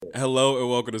Hello and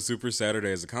welcome to Super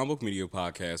Saturdays, a comic book media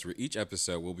podcast where each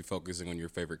episode will be focusing on your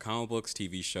favorite comic books,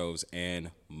 TV shows,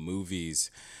 and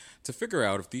movies to figure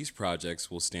out if these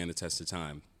projects will stand the test of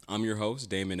time. I'm your host,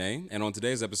 Damon A, and on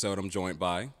today's episode, I'm joined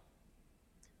by.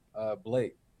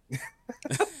 Blake.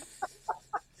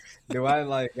 Do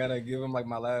I gotta give him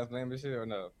my last name and shit or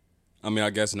no? I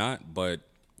guess not, but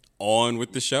on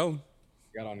with the show.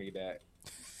 I don't need that.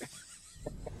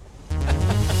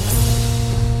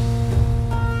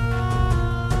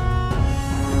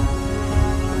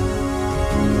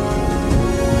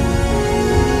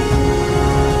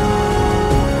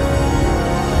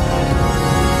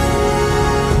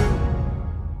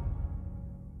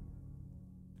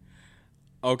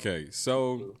 Okay,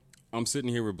 so I'm sitting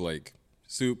here with Blake.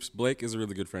 Soups. Blake is a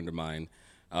really good friend of mine.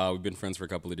 We've been friends for a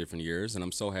couple of different years, and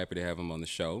I'm so happy to have him on the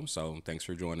show. So thanks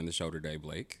for joining the show today,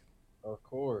 Blake. Of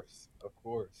course, of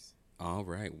course. All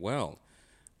right. Well,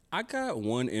 I got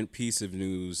one piece of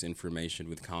news information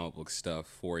with comic book stuff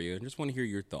for you. I just want to hear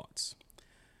your thoughts.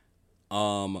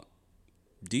 Um,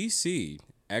 DC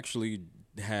actually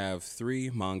have three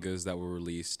mangas that were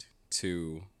released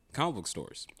to comic book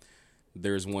stores.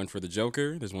 There's one for the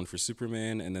Joker, there's one for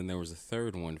Superman, and then there was a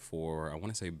third one for, I want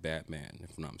to say Batman,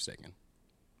 if I'm not mistaken.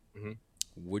 hmm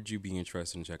Would you be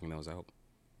interested in checking those out?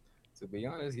 To be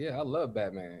honest, yeah, I love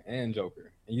Batman and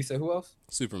Joker. And you said who else?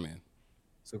 Superman.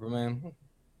 Superman.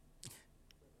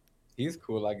 He's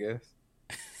cool, I guess.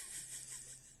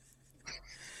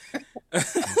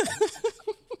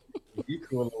 He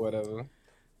cool or whatever.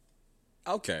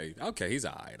 Okay, he's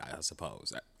alright, I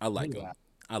suppose. I like He's him. not-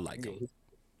 I like Yeah, him.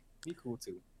 he cool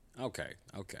too. Okay.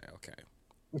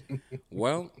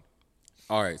 Well,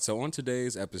 all right, so on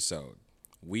today's episode,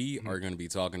 we are going to be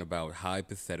talking about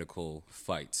hypothetical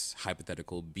fights,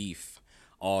 hypothetical beef,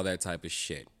 all that type of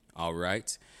shit. All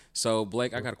right. So,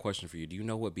 Blake, I got a question for you. Do you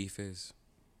know what beef is?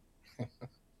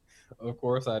 Of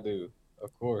course I do.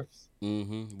 Of course.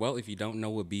 Well, if you don't know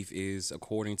what beef is,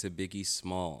 according to Biggie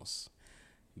Smalls,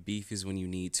 beef is when you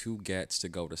need two gats to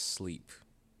go to sleep.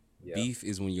 Yeah. Beef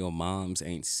is when your moms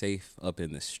ain't safe up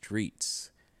in the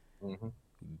streets. hmm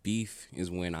Beef is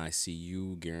when I see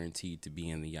you guaranteed to be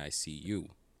in the ICU.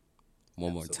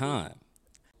 One more Absolutely. time.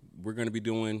 We're going to be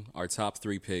doing our top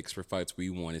three picks for fights we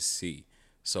want to see.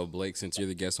 So, Blake, since you're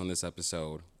the guest on this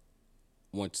episode,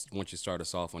 once you start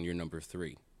us off on your number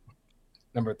three.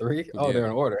 Number three? Oh, Yeah. they're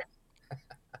in order.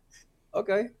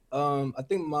 Okay. I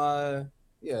think my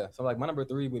number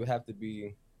three would have to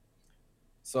be,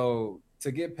 so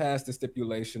to get past the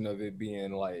stipulation of it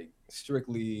being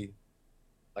strictly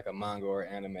like a manga or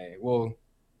anime. Well,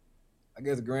 I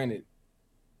guess granted,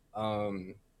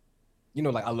 um,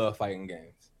 I love fighting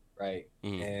games, right?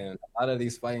 Mhm. And a lot of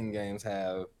these fighting games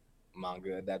have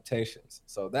manga adaptations.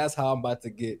 So that's how I'm about to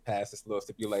get past this little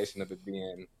stipulation of it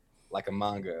being like a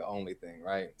manga only thing,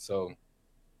 right? So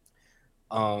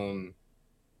um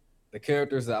the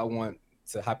characters that I want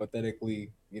to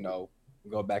hypothetically,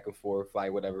 go back and forth,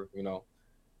 fight, whatever,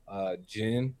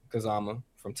 Jin Kazama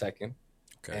from Tekken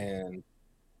Okay. and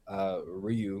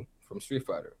Ryu from Street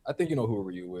Fighter. I think you know who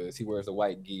Ryu is. He wears the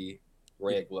white gi,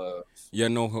 red gloves. Yeah, I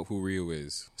know who Ryu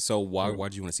is. So why Mhm.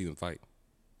 do you want to see them fight?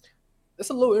 It's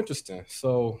a little interesting.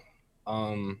 So,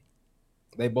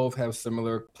 they both have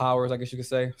similar powers, I guess you could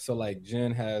say. So, like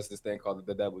Jin has this thing called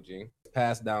the Devil Gene,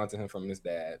 passed down to him from his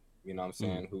dad. You know what I'm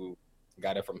saying? Who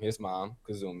got it from his mom,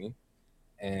 Kazumi,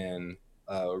 and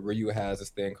Ryu has this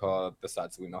thing called the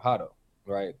Satsui no Hado.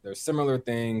 Right? They're similar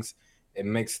things. It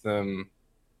makes them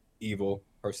evil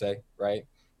per se, right?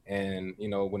 And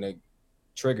when it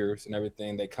triggers and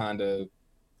everything, they kind of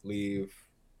leave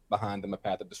behind them a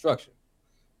path of destruction,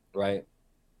 right?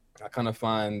 I kind of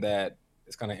find that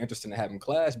it's kind of interesting to have them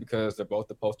clash because they're both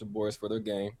the poster boys for their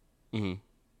game,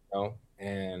 Mm-hmm.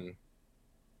 and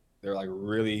they're like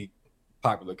really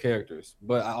popular characters.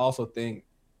 But I also think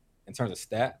in terms of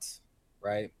stats,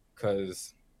 right?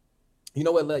 Because you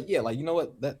know what,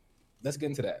 let's get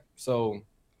into that. So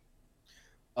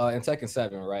in Tekken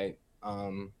 7, right?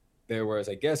 There was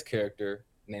a guest character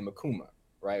named Akuma,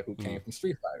 right, who came from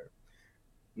Street Fighter.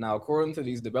 Now, according to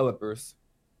these developers,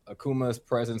 Akuma's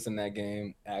presence in that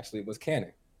game actually was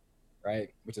canon, right?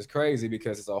 Which is crazy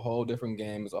because it's a whole different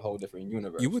game, it's a whole different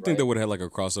universe, You would think right? they would have had like a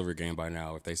crossover game by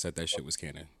now if they said that shit was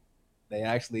canon. They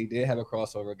actually did have a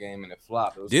crossover game and it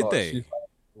flopped. It was Did called they? Street Fighter.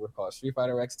 It was called Street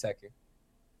Fighter X Tekken.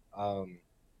 Um,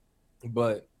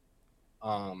 but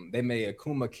they made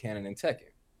Akuma canon in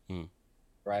Tekken, Hmm.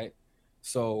 right?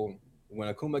 So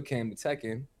when Akuma came to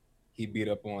Tekken, he beat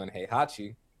up on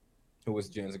Heihachi, who was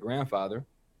Jin's grandfather,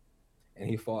 and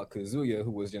he fought Kazuya,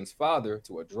 who was Jin's father,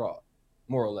 to a draw,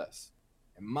 more or less.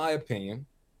 In my opinion,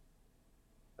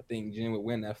 I think Jin would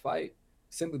win that fight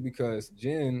simply because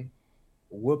Jin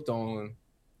whooped on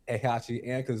Heihachi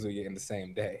and Kazuya in the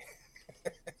same day,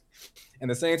 in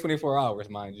the same 24 hours,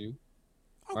 mind you,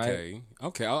 right? Okay,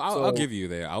 okay, I'll So, give you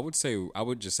that. I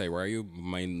would just say Ryu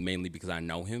mainly because I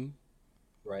know him.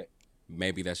 right.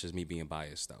 Maybe that's just me being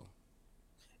biased though.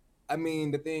 I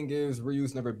mean, the thing is,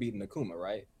 Ryu's never beaten Akuma,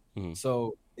 right? Hmm.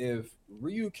 So if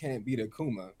Ryu can't beat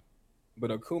Akuma,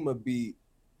 but Akuma beat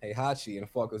Heihachi and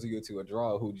fought Kazuya to a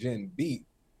draw, who Jin beat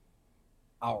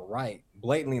outright,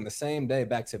 blatantly in the same day,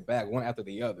 back to back, one after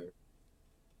the other,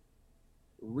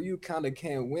 Ryu kind of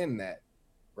can't win that,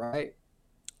 right?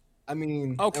 I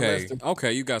mean, unless Okay, the,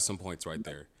 okay, you got some points right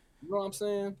there. you know what I'm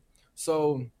saying?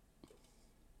 So,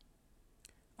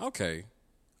 Okay,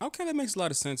 okay, that makes a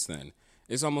lot of sense then.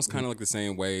 It's almost kind of like the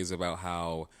same ways about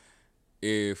how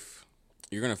if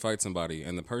you're gonna fight somebody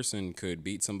and the person could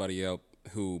beat somebody up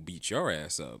who beat your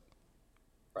ass up,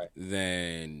 right,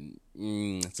 then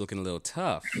it's looking a little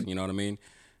tough. You know what I mean?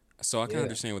 So I can yeah.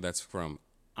 understand where that's from.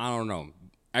 I don't know.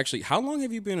 Actually, how long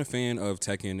have you been a fan of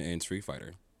Tekken and Street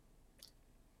Fighter?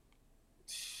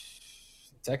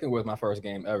 Tekken was my first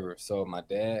game ever. So my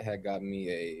dad had got me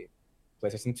a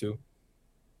PlayStation 2,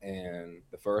 and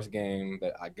the first game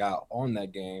that I got on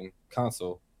that game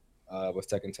console was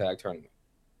Tekken Tag Tournament.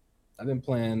 I've been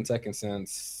playing Tekken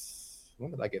since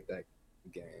when did I get that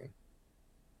game?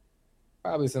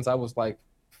 Probably since I was like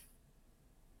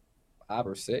 5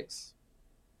 or 6,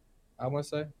 I want to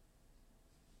say.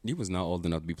 You was not old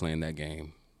enough to be playing that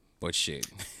game, but shit.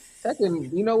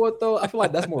 Tekken, you know what though? I feel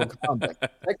like that's Mortal Kombat.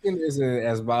 Tekken isn't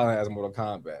as violent as Mortal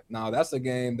Kombat. Now that's a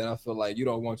game that I feel like you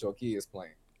don't want your kids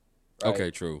playing, right? Okay,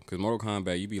 true. Because Mortal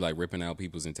Kombat, you be like ripping out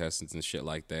people's intestines and shit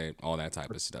like that, all that type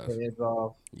of stuff. Heads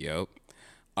off, Yep.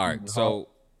 All right. eating hot. So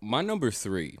my number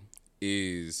three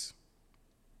is.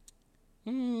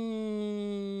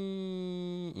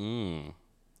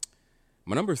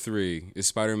 My number three is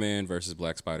Spider-Man versus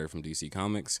Black Spider from DC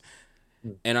Comics,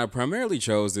 and I primarily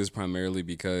chose this primarily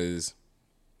because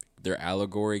they're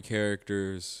allegory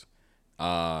characters.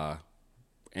 Uh,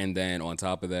 and then on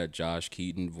top of that, Josh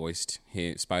Keaton voiced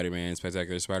Spider-Man,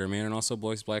 Spectacular Spider-Man, and also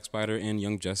voiced Black Spider and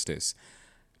Young Justice.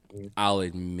 I'll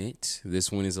admit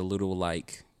this one is a little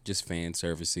like just fan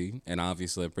servicey, and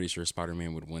obviously I'm pretty sure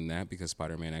Spider-Man would win that because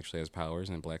Spider-Man actually has powers,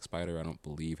 and Black Spider I don't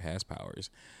believe has powers.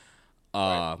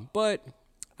 Right. But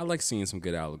I like seeing some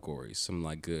good allegories, some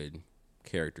like good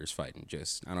characters fighting.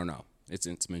 Just I don't know, it's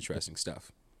some interesting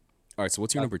stuff. All right, so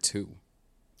what's your number two?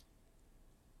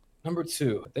 Number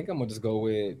two, I think I'm gonna just go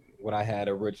with what I had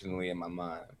originally in my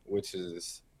mind, which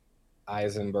is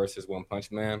Aizen versus One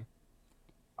Punch Man.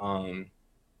 Um,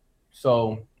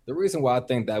 so the reason why I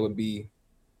think that would be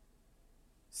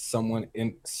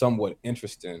somewhat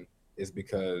interesting is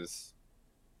because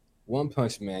One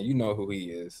Punch Man, you know who he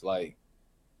is. Like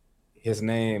his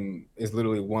name is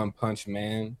literally One Punch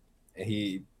Man, and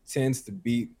he tends to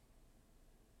beat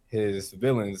his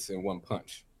villains in one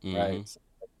punch, Mm-hmm. right? So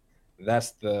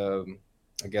that's the,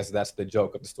 I guess that's the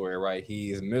joke of the story, right?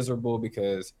 He is miserable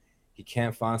because he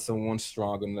can't find someone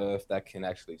strong enough that can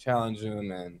actually challenge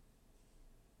him, and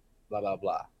blah blah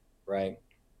blah, right?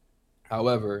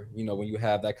 However, when you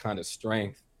have that kind of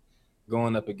strength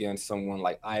going up against someone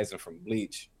like Aizen from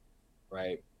Bleach,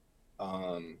 right?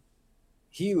 Um,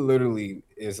 he literally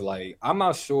is like, I'm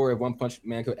not sure if One Punch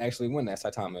Man could actually win that.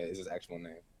 Saitama is his actual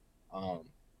name. Um,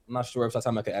 I'm not sure if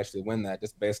Saitama could actually win that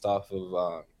just based off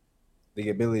of the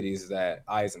abilities that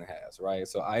Aizen has, right?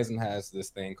 So Aizen has this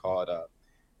thing called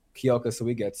Kyoka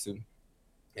Suigetsu,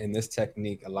 and this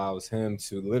technique allows him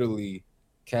to literally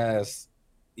cast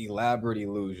elaborate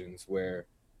illusions where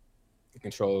it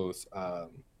controls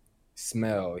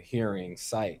smell, hearing,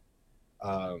 sight,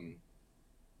 um,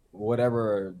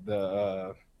 whatever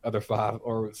the other five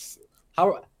or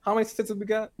how many senses we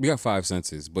got? We got five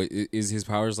senses, but is his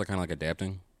powers like kind of like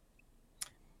adapting?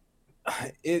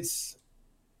 It's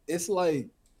it's like,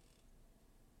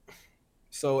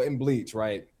 so in Bleach,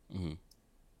 right? Mm-hmm.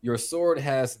 Your sword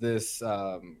has this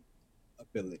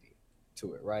ability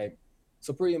to it, right?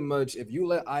 So pretty much, if you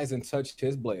let Aizen touch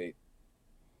his blade,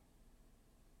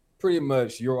 pretty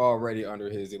much you're already under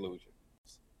his illusion.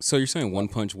 So you're saying One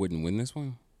Punch wouldn't win this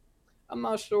one? I'm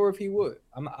not sure if he would.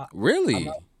 I'm not. Really?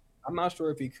 I'm not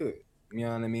sure if he could. You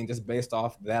know what I mean? Just based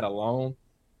off that alone,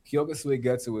 Kyoga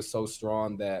Suigetsu is so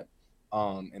strong that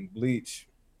in Bleach,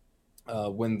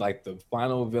 when like the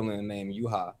final villain named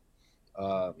Yuha,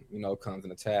 comes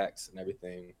and attacks and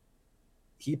everything,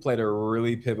 he played a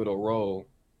really pivotal role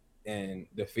in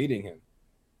defeating him.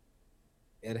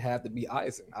 It had to be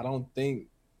Aizen. I don't think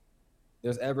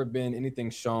there's ever been anything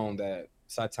shown that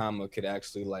Saitama could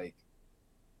actually like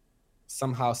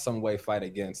somehow, some way fight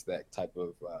against that type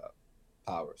of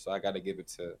power. So I got to give it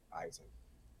to Eisen.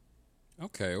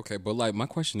 Okay, okay, but like my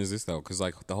question is this though, because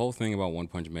like the whole thing about One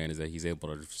Punch Man is that he's able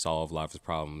to solve a lot of his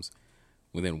problems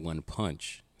within one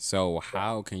punch. So Right.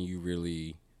 how can you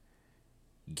really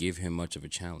give him much of a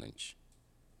challenge?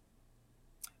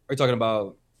 Are you talking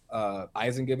about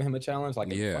Eisen giving him a challenge, like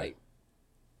in the Yeah. fight?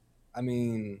 I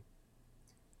mean,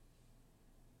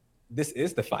 this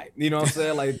is the fight. You know what I'm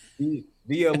saying? Like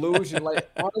the illusion. Like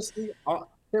honestly,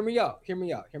 hear me out. Hear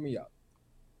me out. Hear me out.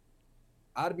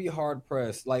 I'd be hard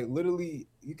pressed. Like literally,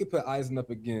 you could put Eisen up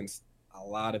against a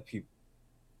lot of people,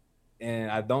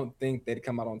 and I don't think they'd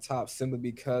come out on top simply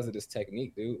because of this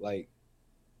technique, dude. Like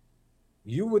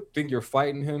you would think you're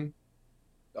fighting him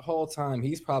the whole time.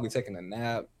 He's probably taking a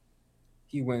nap.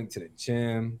 He went to the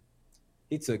gym.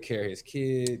 He took care of his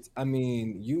kids. I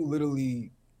mean, you literally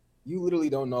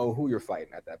don't know who you're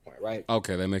fighting at that point, right?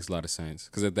 Okay, that makes a lot of sense.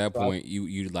 Because at that So point,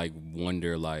 you like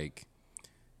wonder like,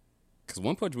 because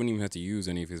One Punch wouldn't even have to use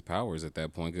any of his powers at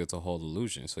that point because it's a whole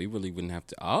illusion. So he really wouldn't have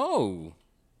to. Oh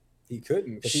he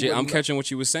couldn't because shit! I'm catching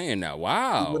what you were saying now. he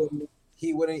Wow. wouldn't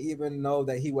he wouldn't even know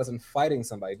that he wasn't fighting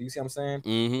somebody. Do you see what I'm saying?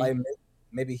 Mm-hmm. Like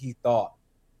maybe he thought.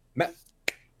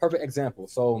 Perfect example.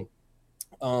 So,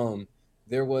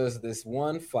 there was this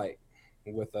one fight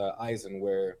with Eisen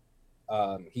where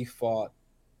he fought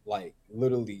like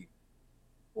literally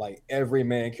like every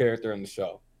main character in the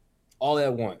show all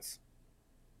at once,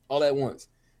 all at once.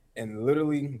 And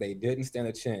literally, they didn't stand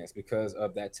a chance because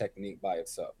of that technique by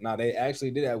itself. Now, they actually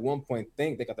did at one point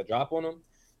think they got the drop on him.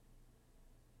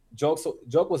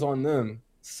 Joke was on them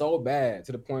so bad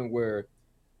to the point where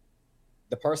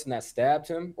the person that stabbed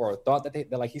him or thought that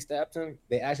like he stabbed him,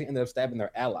 they actually ended up stabbing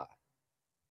their ally.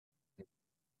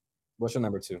 What's your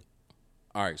number two?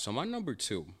 All right. So my number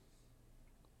two.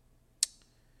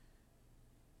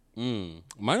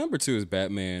 My number two is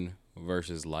Batman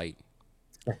versus Light.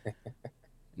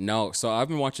 No, so I've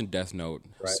been watching Death Note,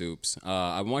 Right, Soups.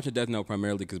 I've been watching Death Note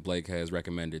primarily because Blake has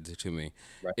recommended it to me.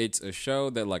 right. It's a show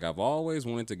that like I've always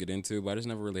wanted to get into, but I just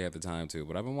never really had the time to.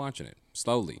 But I've been watching it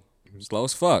slowly, Mhm. slow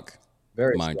as fuck,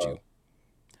 Very mind slow. you.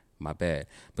 My bad,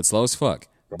 but slow as fuck.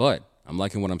 But I'm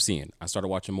liking what I'm seeing. I started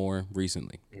watching more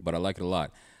recently, but I like it a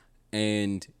lot.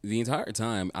 And the entire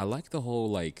time, I like the whole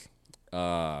like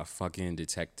fucking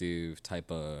detective type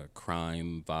of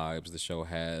crime vibes the show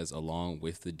has along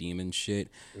with the demon shit.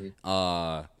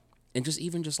 Mhm. And just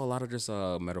even just a lot of just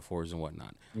metaphors and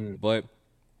whatnot. Mm. But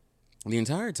the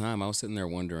entire time I was sitting there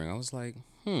wondering, I was like,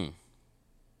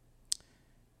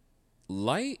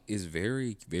 Light is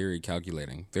very, very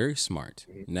calculating, very smart.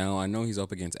 Now I know he's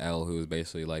up against L, who is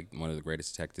basically like one of the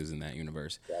greatest detectives in that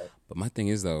universe. Right. But my thing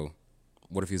is though,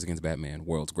 what if he's against Batman,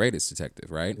 world's greatest detective,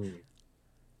 right? Mm.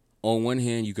 On one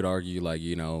hand, you could argue like,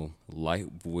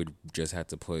 Light would just have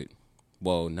to put,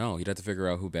 well, no, he'd have to figure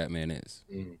out who Batman is,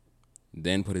 Mm.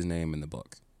 then put his name in the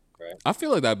book. Right. I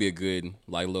feel like that'd be a good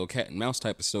like little cat and mouse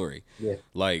type of story. Yeah.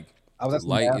 Like I was asking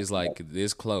Light to ask is you that. like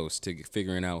this close to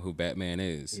figuring out who Batman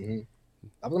is, Mhm.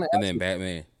 I was gonna and ask then you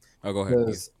Batman. Oh, go ahead. Yeah.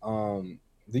 because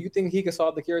do you think he could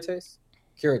solve the Kira case?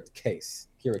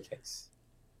 Kira case.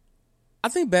 I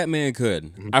think Batman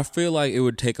could. Mhm. I feel like it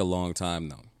would take a long time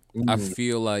though. I Mm.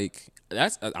 feel like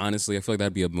that's honestly, I feel like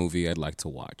that'd be a movie I'd like to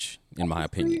watch, in my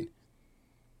opinion.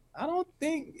 I don't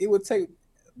think it would take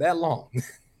that long.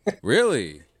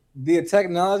 Really? The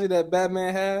technology that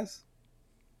Batman has,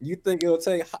 you think it'll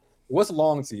take what's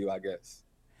long to you? I guess.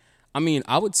 I mean,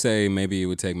 I would say maybe it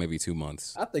would take maybe 2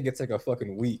 months. I think it take a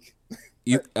fucking week.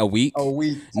 A week? A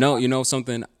week. No, you know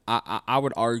something. I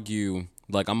would argue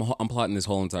like I'm plotting this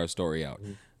whole entire story out.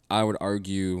 Mhm. I would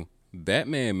argue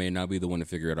Batman may not be the one to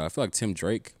figure it out. I feel like Tim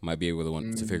Drake might be able the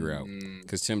one to figure out Mm.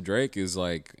 because Tim Drake is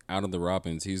like out of the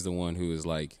Robins. He's the one who is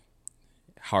like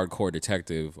hardcore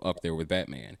detective up there with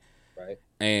Batman. Right.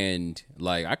 And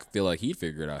like I feel like he'd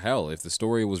figure it out. Hell, if the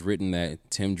story was written that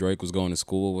Tim Drake was going to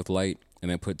school with Light and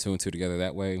then put two and two together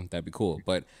that way, that'd be cool.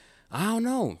 But I don't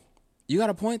know. You got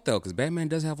a point though, because Batman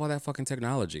does have all that fucking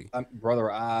technology.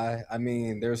 Brother, I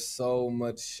mean, there's so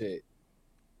much shit,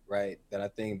 right, that I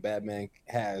think Batman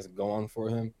has going for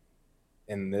him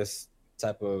in this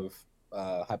type of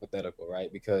hypothetical,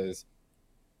 right? Because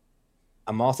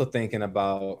I'm also thinking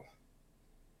about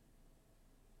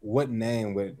what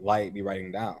name would Light be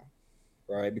writing down,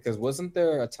 right? Because wasn't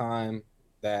there a time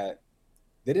that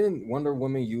didn't Wonder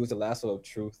Woman use the lasso of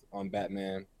truth on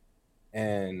Batman,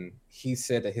 and he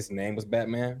said that his name was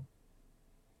Batman?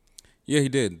 Yeah, he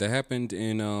did. That happened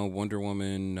in Wonder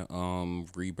Woman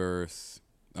Rebirth,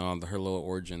 her little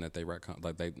origin that they retcon,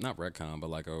 like they not retcon, but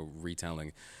like a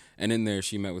retelling. And in there,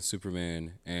 she met with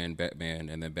Superman and Batman,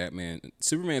 and then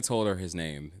Superman told her his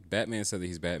name. Batman said that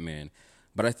he's Batman,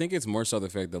 but I think it's more so the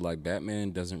fact that like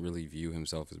Batman doesn't really view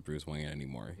himself as Bruce Wayne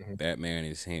anymore. Mhm. Batman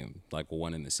is him, like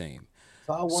one and the same.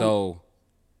 So I wonder, So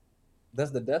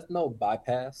does the Death Note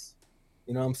bypass?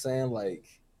 You know what I'm saying?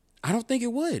 I don't think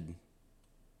it would.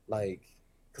 Like,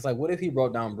 cause like, what if he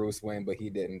wrote down Bruce Wayne, but he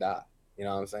didn't die? You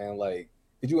know what I'm saying? Like,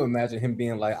 could you imagine him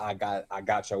being like, I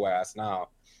got your ass now,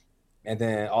 and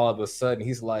then all of a sudden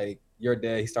he's like, you're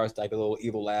dead. He starts like a little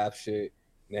evil laugh shit.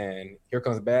 Then here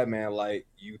comes Batman, like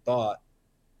you thought.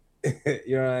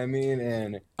 You know what I mean?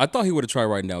 And I thought he would have tried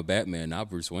writing down Batman, not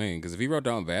Bruce Wayne, because if he wrote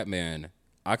down Batman,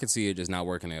 I could see it just not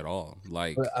working at all. but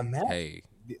Like, imagine, hey,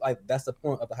 like that's the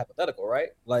point of the hypothetical, right?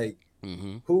 Like,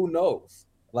 mm-hmm, who knows?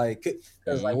 Like,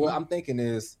 because like what mm-hmm. I'm thinking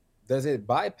is, does it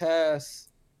bypass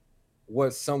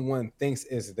what someone thinks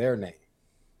is their name?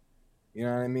 You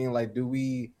know what I mean? Like,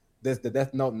 does the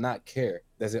Death Note not care?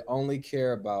 Does it only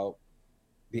care about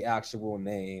the actual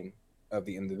name of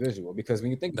the individual? Because when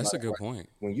you think That's about a it, good right, point.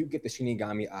 when you get the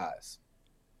Shinigami eyes,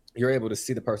 you're able to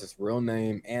see the person's real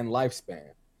name and lifespan.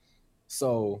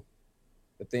 So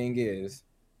the thing is,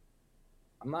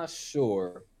 I'm not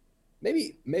sure.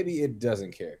 Maybe it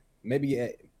doesn't care. Maybe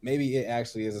it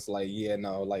actually is just like, yeah,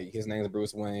 no, like his name is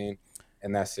Bruce Wayne,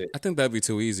 and that's it. I think that'd be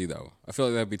too easy though. I feel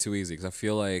like that'd be too easy because I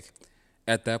feel like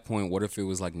at that point, what if it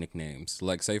was like nicknames?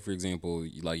 Like, say for example,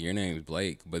 like your name's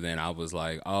Blake, but then I was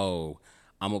like, oh,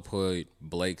 I'm gonna put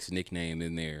Blake's nickname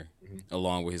in there Mhm.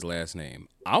 along with his last name.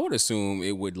 I would assume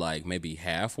it would like maybe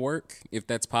half work if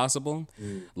that's possible.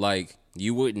 Mm, Like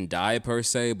you wouldn't die per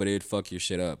se, but it'd fuck your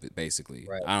shit up basically.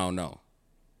 right. I don't know.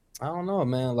 I don't know,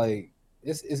 man. Like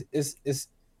it's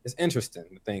interesting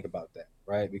to think about that,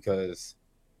 right? Because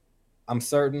I'm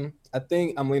certain. I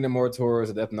think I'm leaning more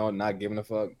towards the Death Note not giving a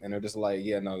fuck, and they're just like,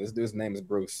 yeah, no, this dude's name is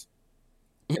Bruce.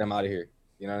 Get him out of here.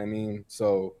 You know what I mean?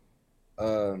 So,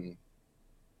 um,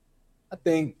 I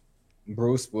think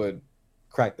Bruce would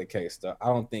crack the case. Though I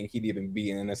don't think he'd even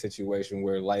be in a situation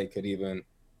where Light could even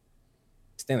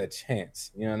stand a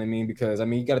chance. You know what I mean? Because I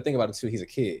mean, you got to think about it too. He's a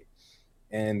kid,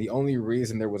 and the only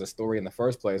reason there was a story in the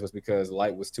first place was because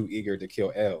Light was too eager to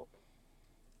kill L.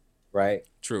 Right?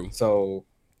 True. So,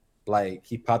 like,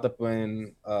 he popped up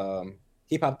in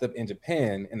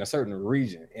Japan in a certain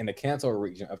region, in the Kanto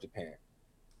region of Japan.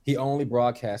 He only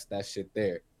broadcast that shit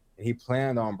there, and he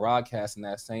planned on broadcasting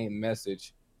that same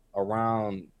message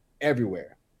around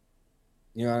everywhere.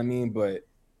 You know what I mean? But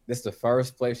this is the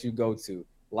first place you go to.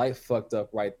 Light fucked up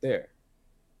right there.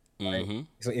 Right? Mm-hmm.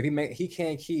 So if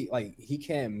he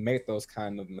can't make those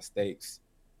kind of mistakes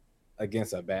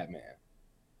against a Batman.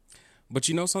 But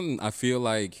you know something? I feel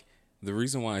like the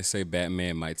reason why I say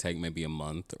Batman might take maybe a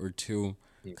month or two,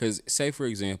 Mm. because say for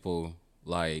example,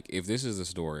 like if this is a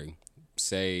story,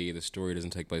 say the story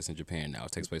doesn't take place in Japan now,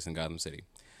 it takes place in Gotham City.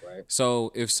 Right?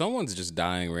 So if someone's just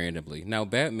dying randomly, now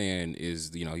Batman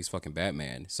is, he's fucking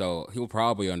Batman, so he'll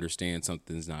probably understand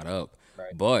something's not up.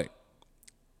 Right? But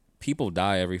people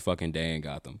die every fucking day in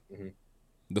Gotham. Mm-hmm.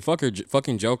 The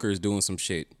fucking Joker is doing some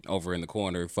shit over in the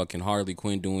corner. Fucking Harley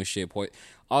Quinn doing shit.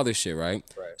 All this shit, right?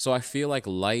 Right. So I feel like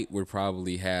Light would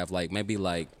probably have like maybe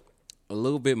like a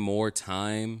little bit more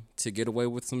time to get away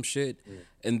with some shit. Mm.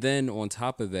 And then on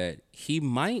top of that, he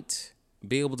might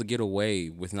be able to get away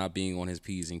with not being on his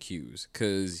P's and Q's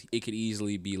because it could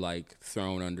easily be like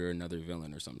thrown under another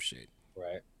villain or some shit.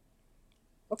 Right.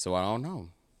 So I don't know.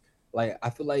 Like I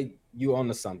feel like you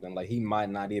onto something. Like he might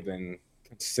not even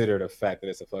consider the fact that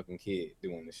it's a fucking kid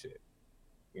doing this shit.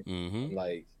 You Mm-hmm. know?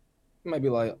 Like he might be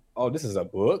like, "Oh, this is a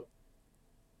book,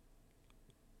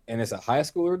 and it's a high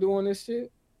schooler doing this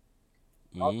shit."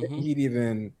 I don't think Mm-hmm. he'd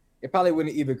even. It probably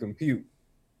wouldn't even compute.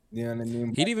 You know what I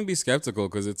mean? He'd even be skeptical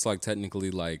because it's like technically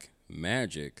like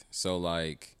magic. So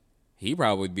like he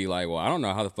probably would be like, well, I don't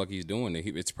know how the fuck he's doing it.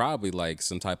 It's probably like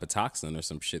some type of toxin or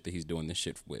some shit that he's doing this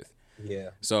shit with. Yeah.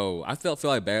 So I feel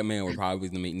like Batman would probably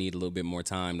need a little bit more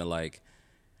time to like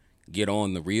get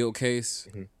on the real case.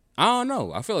 Mhm. I don't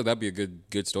know. I feel like that'd be a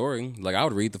good story. Like I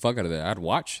would read the fuck out of that. I'd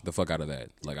watch the fuck out of that.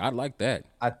 Like I'd like that.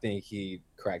 I think he'd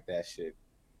crack that shit.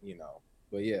 You know.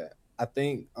 But yeah, I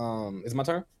think it's my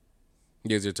turn.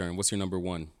 Here's your turn. What's your number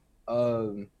one?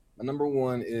 My number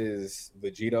one is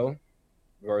Vegito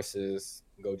versus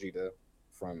Gogeta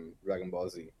from Dragon Ball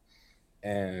Z,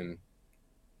 and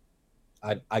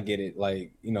I get it.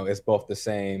 Like it's both the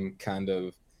same kind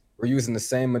of. We're using the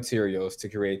same materials to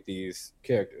create these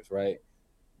characters, right?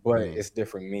 But Mm. it's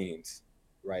different means,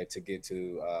 right? To get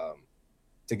to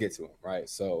them, right?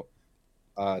 So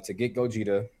to get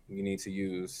Gogeta, you need to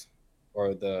use,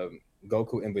 or the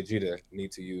Goku and Vegeta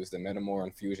need to use the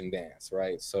Metamorph Fusion Dance,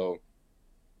 right? So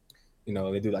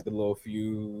They do like the little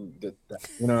few,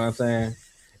 you know what I'm saying?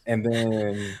 And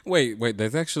then Wait,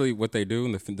 that's actually what they do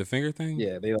in the finger thing.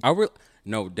 yeah, they I will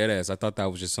no dead ass. I thought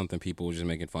that was just something people were just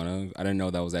making fun of. I didn't know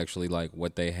that was actually like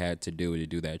what they had to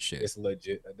do that shit. it's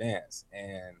legit a dance.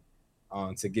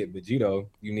 And to get Vegito,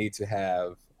 you need to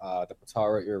have the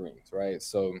Patara earrings, right?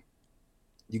 So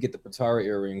you get the Patara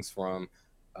earrings from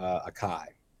Akai,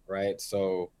 right?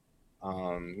 So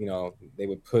they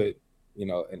would put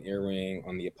an earring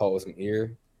on the opposing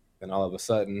ear, then all of a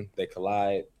sudden they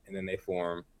collide and then they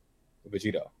form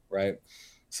Vegito, right?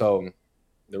 So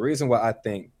the reason why I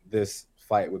think this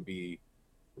fight would be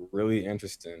really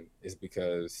interesting is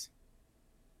because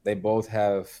they both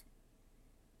have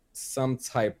some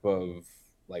type of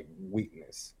like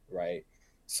weakness, right?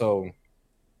 So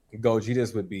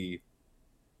Gogeta's would be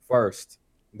first.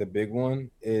 The big one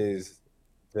is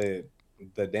the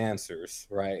the dancers,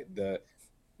 right? The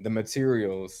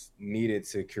materials needed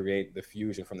to create the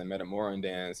fusion from the Metamoran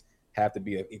dance have to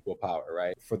be of equal power,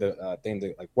 right? For the thing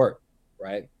to like work,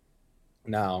 right?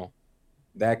 Now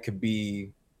that could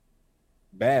be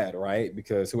bad, right?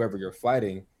 Because whoever you're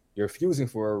fighting, you're fusing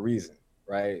for a reason,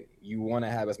 right? You want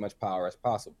to have as much power as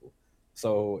possible.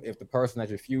 So if the person that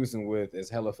you're fusing with is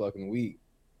hella fucking weak,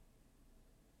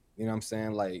 you know what I'm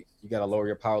saying? Like you got to lower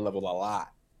your power level a lot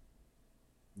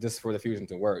just for the fusion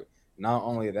to work. Not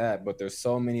only that, but there's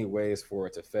so many ways for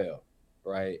it to fail,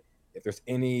 right? If there's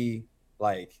any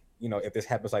like, if this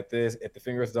happens like this, if the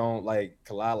fingers don't like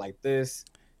collide like this,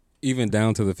 Even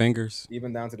down to the fingers.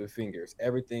 even down to the fingers,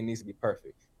 everything needs to be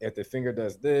perfect. If the finger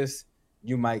does this,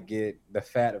 you might get the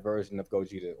fat version of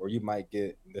Gogeta, or you might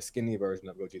get the skinny version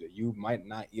of Gogeta. You might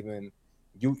not even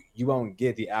you won't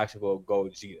get the actual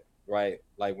Gogeta, right?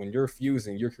 Like when you're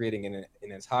fusing, you're creating an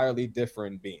entirely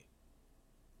different being.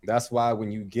 That's why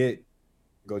when you get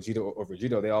Gogeta or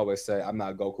Vegeta, they always say, I'm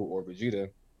not Goku or Vegeta.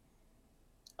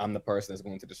 I'm the person that's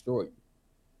going to destroy you.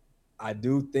 I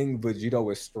do think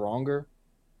Vegito is stronger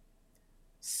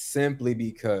simply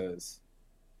because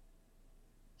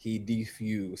he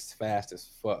defused fast as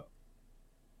fuck.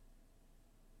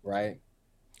 Right?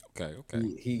 Okay.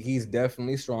 He's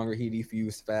definitely stronger. He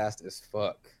defused fast as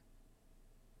fuck.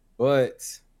 But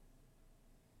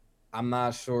I'm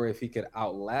not sure if he could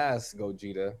outlast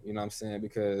Gogeta, you know what I'm saying?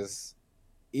 Because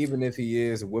even if he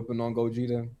is whipping on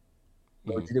Gogeta,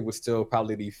 Mm-hmm. Gogeta would still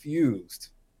probably be fused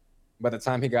by the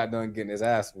time he got done getting his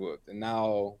ass whooped. And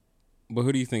now But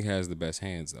who do you think has the best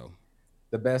hands though?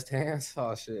 the best hands,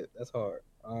 oh shit, that's hard.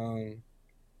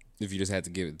 If you just had to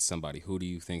give it to somebody, who do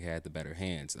you think had the better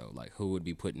hands though? Like who would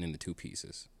be putting in the two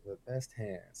pieces? The best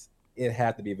hands, it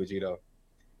had to be Vegito.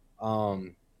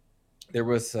 Um, there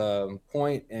was a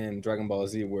point in Dragon Ball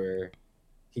Z where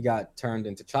he got turned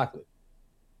into chocolate,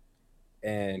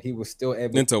 and he was still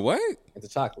able Into what? into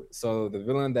chocolate. So the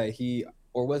villain that he,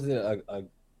 or was it a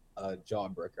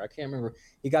jawbreaker? I can't remember.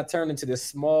 He got turned into this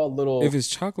small little. If it's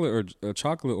chocolate or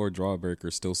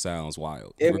drawbreaker still sounds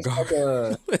wild. It was like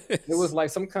a. It was Regardless. like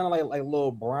some kind of like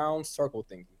little brown circle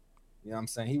thingy. You know what I'm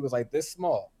saying? He was like this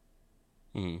small,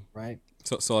 Mm-hmm. right?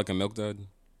 So like a milk dud.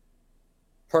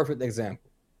 Perfect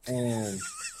example. And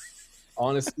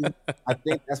honestly, I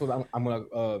think that's what I'm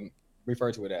gonna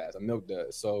refer to it as a milk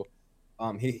dud. So,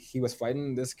 he was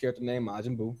fighting this character named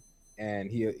Majin Buu, and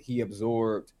he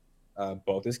absorbed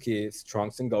both his kids,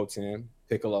 Trunks and Goten,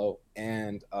 Piccolo,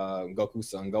 and Goku's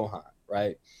son Gohan.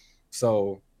 Right.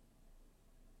 So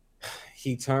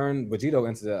he turned Vegito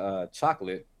into the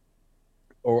chocolate,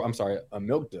 or I'm sorry, a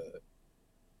milk dud,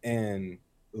 and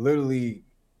literally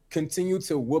continued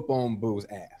to whoop on Boo's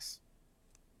ass.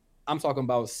 I'm talking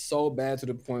about so bad to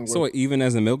the point where So even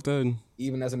as a milk dud,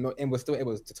 even as a milk and was still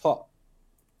able to talk.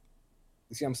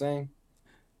 You see what I'm saying?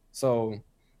 So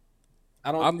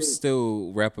I don't I'm think.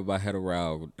 still wrapping my head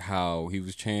around how he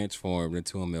was transformed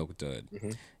into a milk dud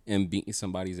Mhm. and beating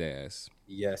somebody's ass.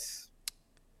 Yes,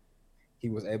 he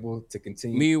was able to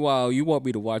continue. Meanwhile, you want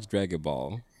me to watch Dragon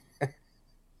Ball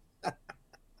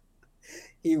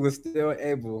He was still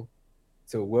able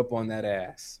to whip on that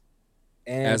ass,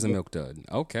 and as a milk dud.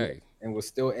 yeah, Okay. and was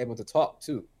still able to talk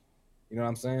too. You know what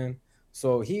I'm saying?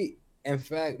 So in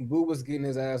fact, Boo was getting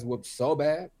his ass whooped so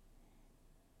bad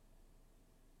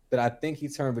that I think he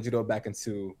turned Vegito back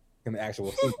into an actual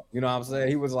human. You know what I'm saying?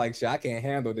 He was like, "Shit, I can't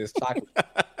handle this chocolate."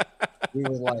 He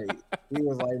was like,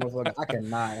 "Motherfucker, I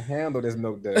cannot handle this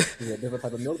milk dud. This is a different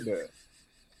type of milk dud."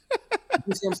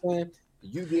 You see what I'm saying?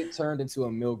 You get turned into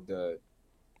a milk dud,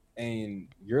 and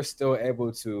you're still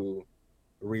able to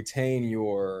retain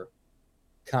your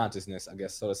consciousness, I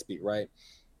guess, so to speak, right?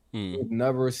 Hmm. We've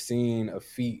never seen a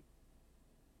feat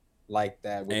like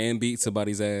that with And beat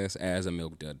somebody's ass as a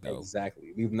milk dud though.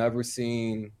 exactly. We've never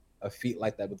seen a feat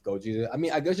like that with Gogeta. I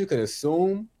mean, I guess you could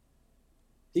assume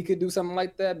he could do something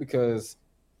like that because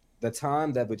the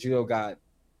time that Vegeta got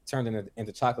turned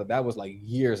into chocolate, that was like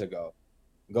years ago.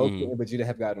 Goku and Vegeta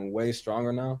have gotten way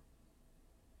stronger now,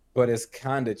 but it's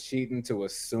kind of cheating to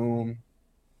assume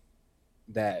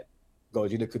that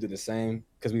Gogeta could do the same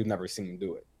because we've never seen him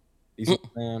do it. You see what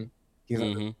I'm saying? He's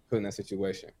not put in that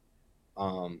situation.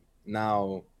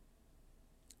 Now,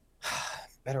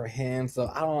 better hands. So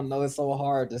I don't know. It's so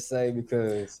hard to say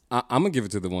because I'm gonna give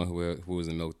it to the one who was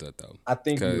in Milk Dud though. I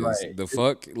think you're Because right. the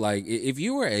fuck, like, if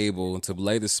you were able to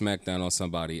lay the smackdown on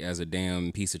somebody as a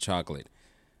damn piece of chocolate,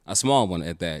 a small one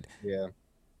at that, Yeah.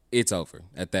 it's over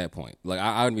at that point. Like,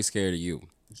 I would be scared of you.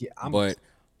 Yeah. But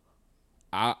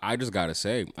I just gotta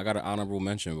say, I got an honorable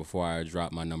mention before I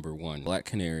drop my number one. Black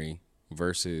Canary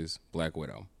versus Black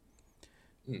Widow.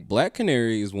 Black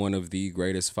Canary is one of the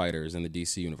greatest fighters in the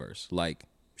DC universe. Like,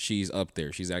 she's up there.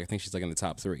 I think she's like in the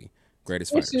top 3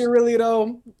 greatest fighters. Is she really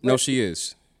though? No, she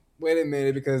is. Wait a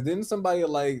minute, because didn't somebody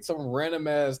like some random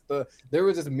ass there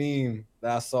was this meme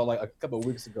that I saw like a couple of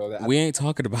weeks ago that we ain't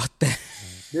talking about that.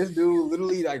 This dude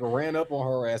literally like ran up on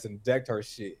her ass and decked her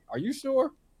shit. Are you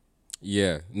sure?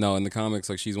 Yeah, no, in the comics,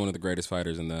 like, she's one of the greatest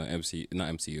fighters in the not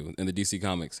MCU, in the DC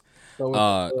comics.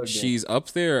 So She's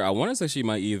up there. I want to say she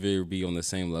might either be on the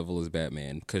same level as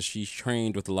Batman because she's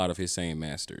trained with a lot of his same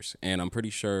masters, and I'm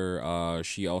pretty sure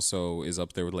she also is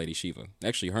up there with Lady Shiva.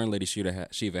 Actually, her and Lady Shiva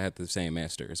had the same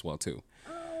master as well too.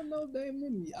 I don't know,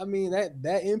 Damon. I mean that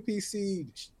NPC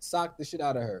socked the shit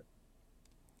out of her.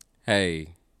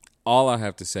 Hey, all I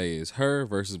have to say is her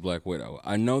versus Black Widow.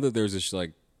 I know that there's this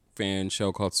like fan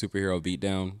show called Superhero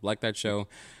Beatdown, like that show.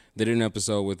 They did an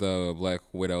episode with Black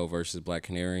Widow versus Black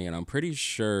Canary, and I'm pretty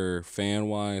sure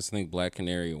fan-wise, I think Black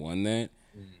Canary won that.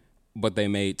 But they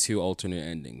made 2 alternate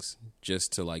endings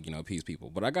just to, like, appease people.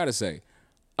 But I gotta say,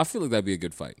 I feel like that'd be a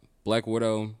good fight. Black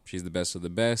Widow, she's the best of the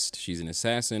best. She's an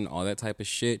assassin, all that type of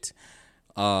shit.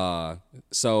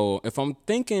 So if I'm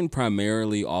thinking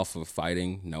primarily off of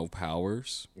fighting, no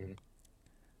powers,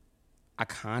 I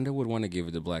kind of would want to give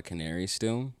it to Black Canary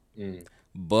still.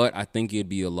 But I think it'd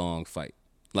be a long fight.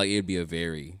 Like, it'd be a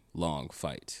very long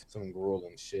fight. Some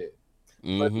grueling shit.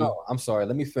 But no, I'm sorry.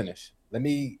 Let me finish. Let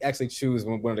me actually choose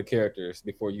one of the characters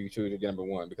before you choose your number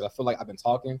one, because I feel like I've been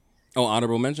talking. Oh,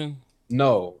 honorable mention?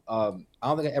 No. I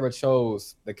don't think I ever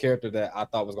chose the character that I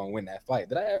thought was going to win that fight.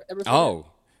 Did I ever say that?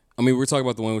 I mean, we're talking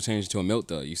about the one who changed to a milk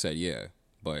dud. You said yeah,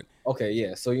 but... Okay,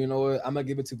 yeah. So, you know what? I'm going to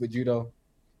give it to Vegito.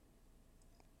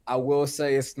 I will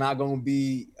say it's not going to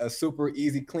be a super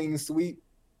easy, clean sweep,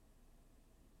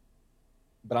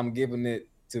 but I'm giving it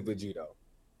to Vegito.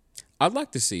 I'd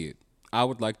like to see it. I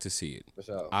would like to see it. For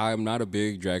sure. I'm not a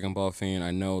big Dragon Ball fan.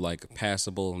 I know, like,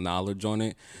 passable knowledge on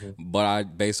it,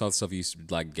 but based off the stuff you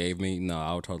like gave me, no,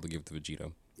 I would totally give it to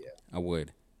Vegito. Yeah, I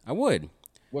would.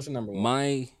 What's your number one?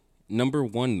 My number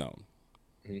one, though,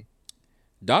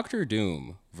 Doctor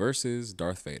Doom versus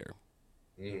Darth Vader.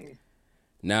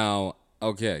 Now,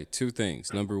 okay, 2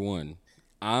 things. Number one,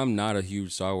 I'm not a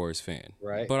huge Star Wars fan,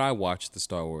 right? But I watched the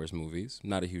Star Wars movies.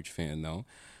 Not a huge fan though.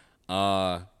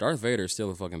 Darth Vader is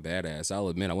still a fucking badass. I'll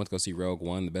admit, I went to go see Rogue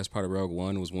One. The best part of Rogue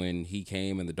One was when he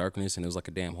came in the darkness and it was like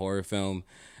a damn horror film,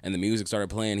 and the music started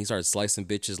playing. He started slicing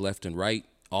bitches left and right.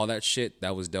 All that shit,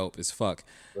 that was dope as fuck.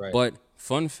 Right. But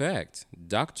fun fact,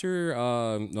 Darth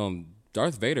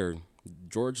Vader,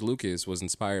 George Lucas was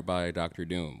inspired by Doctor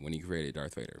Doom when he created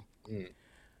Darth Vader.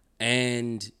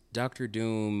 And Doctor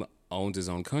Doom owns his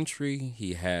own country.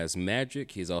 He has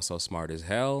magic. He's also smart as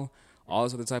hell. All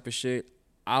this other type of shit.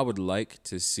 I would like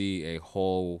to see a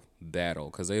whole battle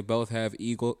because they both have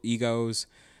egos.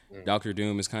 Doctor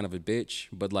Doom is kind of a bitch,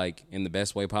 but like in the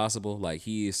best way possible. Like,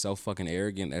 he is so fucking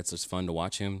arrogant. That's just fun to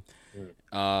watch him.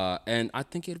 And I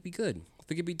think it'd be good. I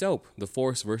think it'd be dope. The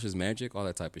Force versus magic, all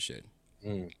that type of shit.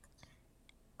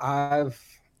 I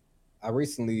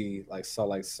recently saw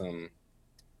like some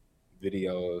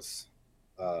videos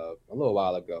a little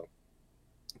while ago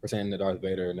pertaining to Darth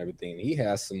Vader and everything. He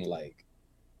has some like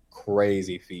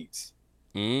crazy feats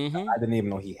I didn't even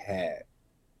know he had.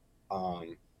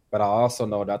 But I also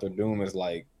know Dr. Doom is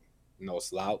like no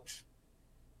slouch.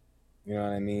 You know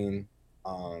what I mean?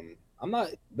 I'm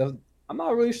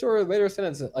not really sure Vader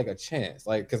stands like a chance,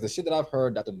 like, because the shit that I've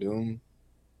heard Dr. Doom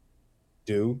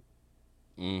do.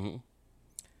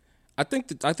 I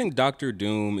think Doctor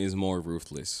Doom is more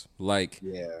ruthless. Like,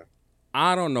 Yeah.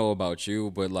 I don't know about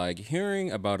you, but like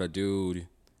hearing about a dude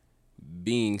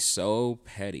being so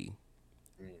petty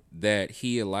that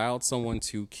he allowed someone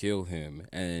to kill him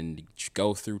and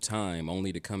go through time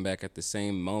only to come back at the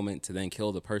same moment to then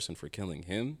kill the person for killing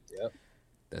him. Yep.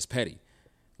 That's petty.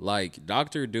 Like,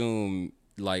 Doctor Doom,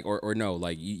 like, or no,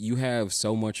 like you have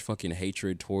so much fucking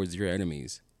hatred towards your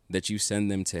enemies that you send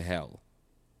them to hell.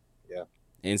 Yeah.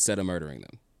 Instead of murdering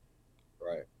them.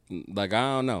 Right. Like,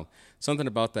 I don't know. Something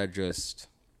about that just,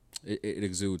 it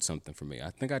exudes something for me.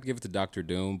 I think I'd give it to Doctor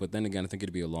Doom, but then again, I think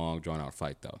it'd be a long, drawn out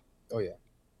fight, though. Oh, yeah.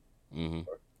 Mm-hmm.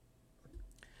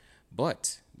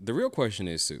 But the real question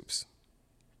is, Soups,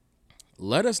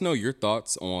 let us know your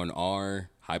thoughts on our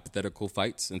hypothetical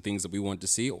fights and things that we want to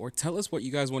see, or tell us what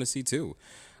you guys want to see, too.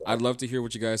 I'd love to hear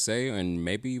what you guys say and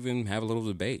maybe even have a little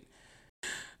debate.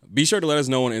 Be sure to let us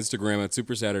know on Instagram at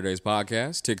Super Saturdays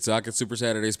Podcast, TikTok at Super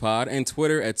Saturdays Pod, and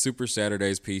Twitter at Super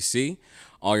Saturdays PC.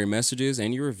 All your messages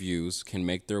and your reviews can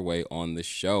make their way on the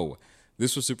show.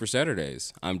 This was Super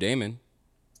Saturdays. I'm Damon.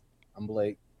 I'm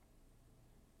Blake.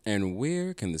 And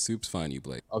where can the Soups find you,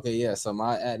 Blake? Okay, yeah. So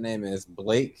my ad name is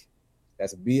Blake.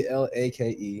 That's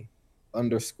BLAKE_ATC.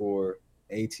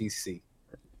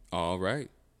 All right.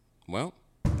 Well,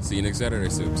 see you next Saturday,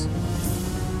 Soups.